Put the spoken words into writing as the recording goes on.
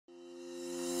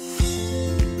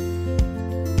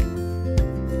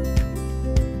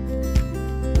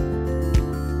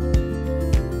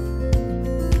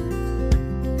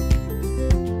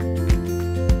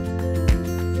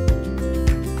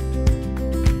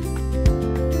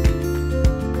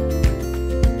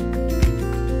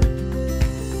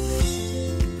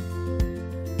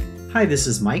Hi, this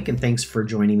is Mike, and thanks for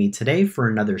joining me today for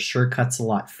another Surecuts a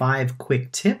Lot 5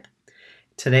 quick tip.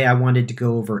 Today I wanted to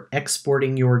go over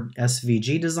exporting your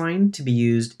SVG design to be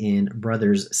used in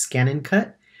Brothers Scan and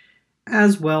Cut,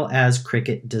 as well as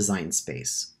Cricut Design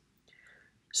Space.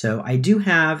 So I do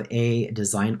have a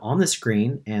design on the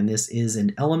screen, and this is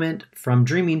an element from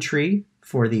Dreaming Tree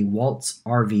for the Waltz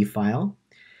RV file.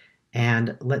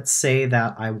 And let's say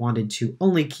that I wanted to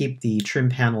only keep the trim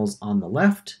panels on the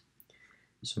left.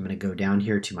 So I'm going to go down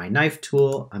here to my knife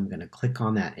tool. I'm going to click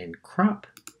on that and crop.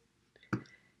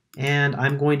 And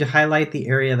I'm going to highlight the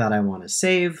area that I want to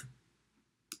save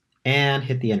and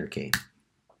hit the Enter key.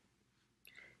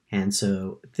 And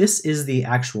so this is the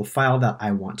actual file that I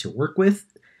want to work with.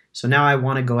 So now I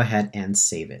want to go ahead and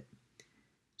save it.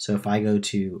 So if I go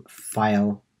to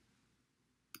File,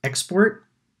 Export.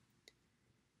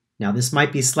 Now this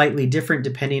might be slightly different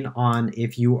depending on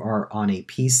if you are on a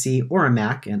PC or a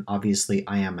Mac, and obviously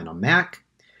I am on a Mac,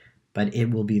 but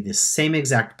it will be the same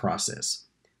exact process.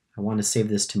 I want to save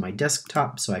this to my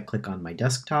desktop, so I click on my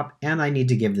desktop, and I need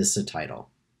to give this a title.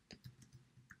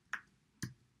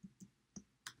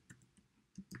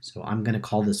 So I'm going to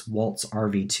call this Waltz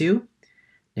RV2.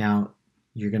 Now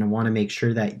you're going to want to make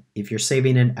sure that if you're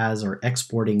saving it as or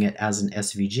exporting it as an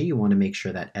SVG, you want to make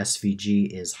sure that SVG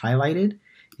is highlighted.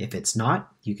 If it's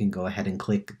not, you can go ahead and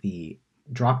click the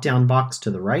drop-down box to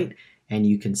the right, and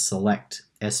you can select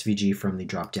SVG from the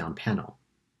drop-down panel.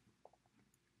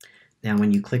 Now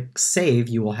when you click Save,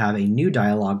 you will have a new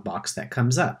dialog box that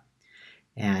comes up.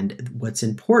 And what's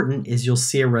important is you'll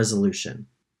see a resolution.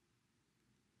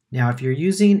 Now if you're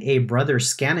using a Brothers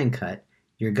Scan and Cut,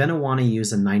 you're going to want to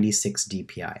use a 96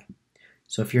 DPI.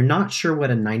 So if you're not sure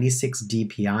what a 96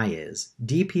 DPI is,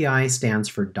 DPI stands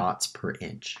for dots per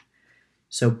inch.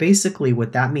 So basically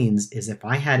what that means is if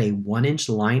I had a 1-inch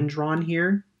line drawn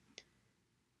here,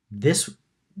 the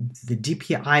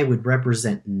DPI would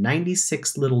represent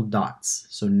 96 little dots.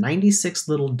 So 96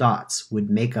 little dots would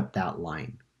make up that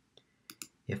line.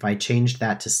 If I changed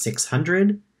that to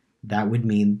 600, that would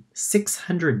mean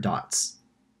 600 dots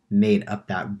made up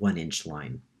that 1-inch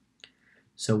line.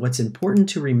 So what's important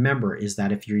to remember is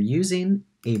that if you're using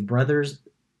a Brothers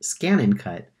Scan and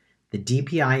Cut, the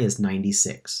DPI is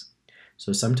 96.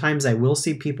 So sometimes I will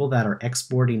see people that are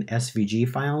exporting SVG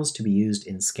files to be used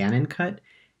in Scan and Cut,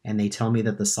 and they tell me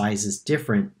that the size is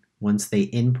different once they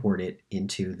import it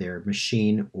into their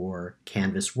machine or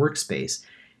Canvas workspace.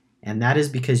 And that is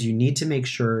because you need to make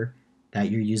sure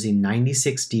that you're using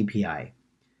 96 DPI.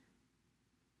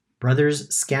 Brothers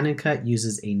Scan and Cut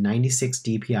uses a 96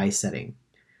 DPI setting.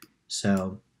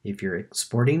 So if you're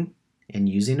exporting and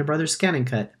using a Brothers Scan and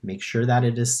Cut, make sure that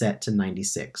it is set to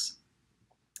 96.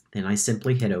 Then I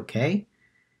simply hit OK,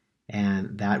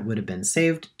 and that would have been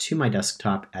saved to my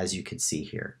desktop as you can see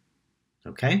here.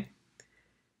 Okay?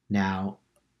 Now,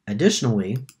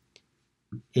 additionally,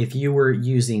 if you were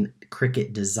using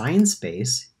Cricut Design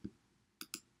Space,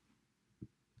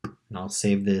 and I'll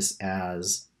save this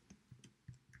as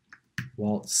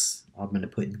Waltz, I'm going to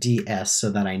put DS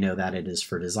so that I know that it is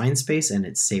for Design Space and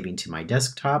it's saving to my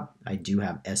desktop. I do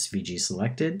have SVG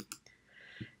selected.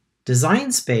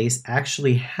 Design Space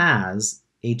actually has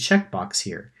a checkbox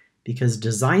here because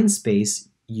Design Space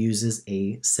uses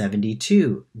a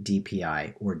 72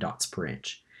 DPI or dots per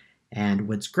inch. And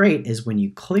what's great is when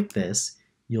you click this,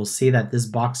 you'll see that this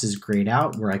box is grayed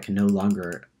out where I can no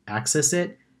longer access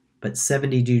it, but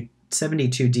 72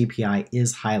 DPI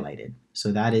is highlighted.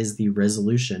 So that is the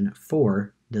resolution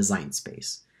for Design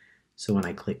Space. So when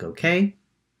I click OK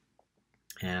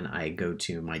and I go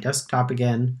to my desktop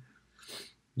again,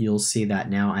 you'll see that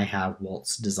now I have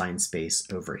Waltz Design Space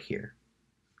over here.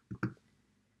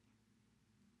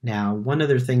 Now, one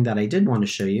other thing that I did want to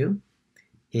show you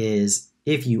is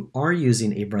if you are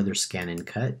using a Brothers Scan and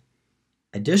Cut,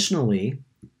 additionally,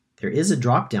 there is a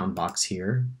drop-down box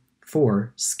here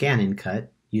for Scan and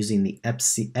Cut using the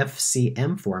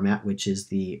FCM format, which is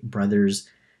the Brothers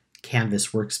Canvas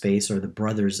workspace or the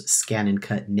Brothers Scan and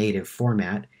Cut native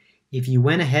format. If you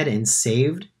went ahead and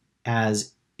saved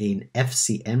as an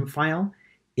FCM file,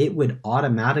 it would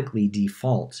automatically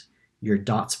default your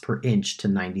dots per inch to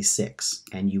 96,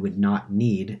 and you would not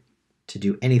need to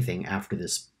do anything after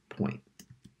this point.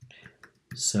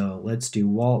 So let's do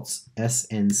Waltz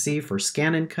SNC for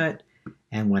Scan and Cut,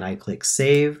 and when I click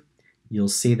Save, you'll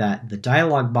see that the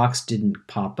dialog box didn't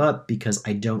pop up because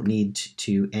I don't need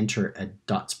to enter a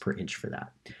dots per inch for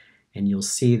that. And you'll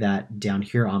see that down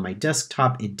here on my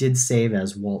desktop, it did save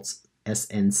as Waltz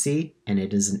SNC, and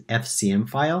it is an FCM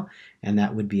file, and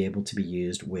that would be able to be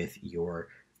used with your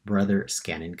Brothers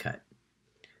Scan and Cut.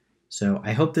 So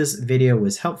I hope this video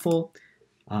was helpful.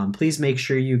 Please make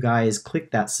sure you guys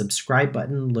click that subscribe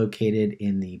button located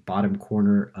in the bottom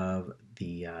corner of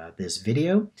this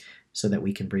video so that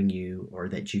we can bring you, or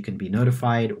that you can be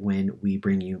notified when we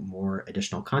bring you more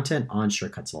additional content on Sure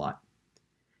Cuts a Lot.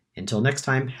 Until next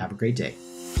time, have a great day.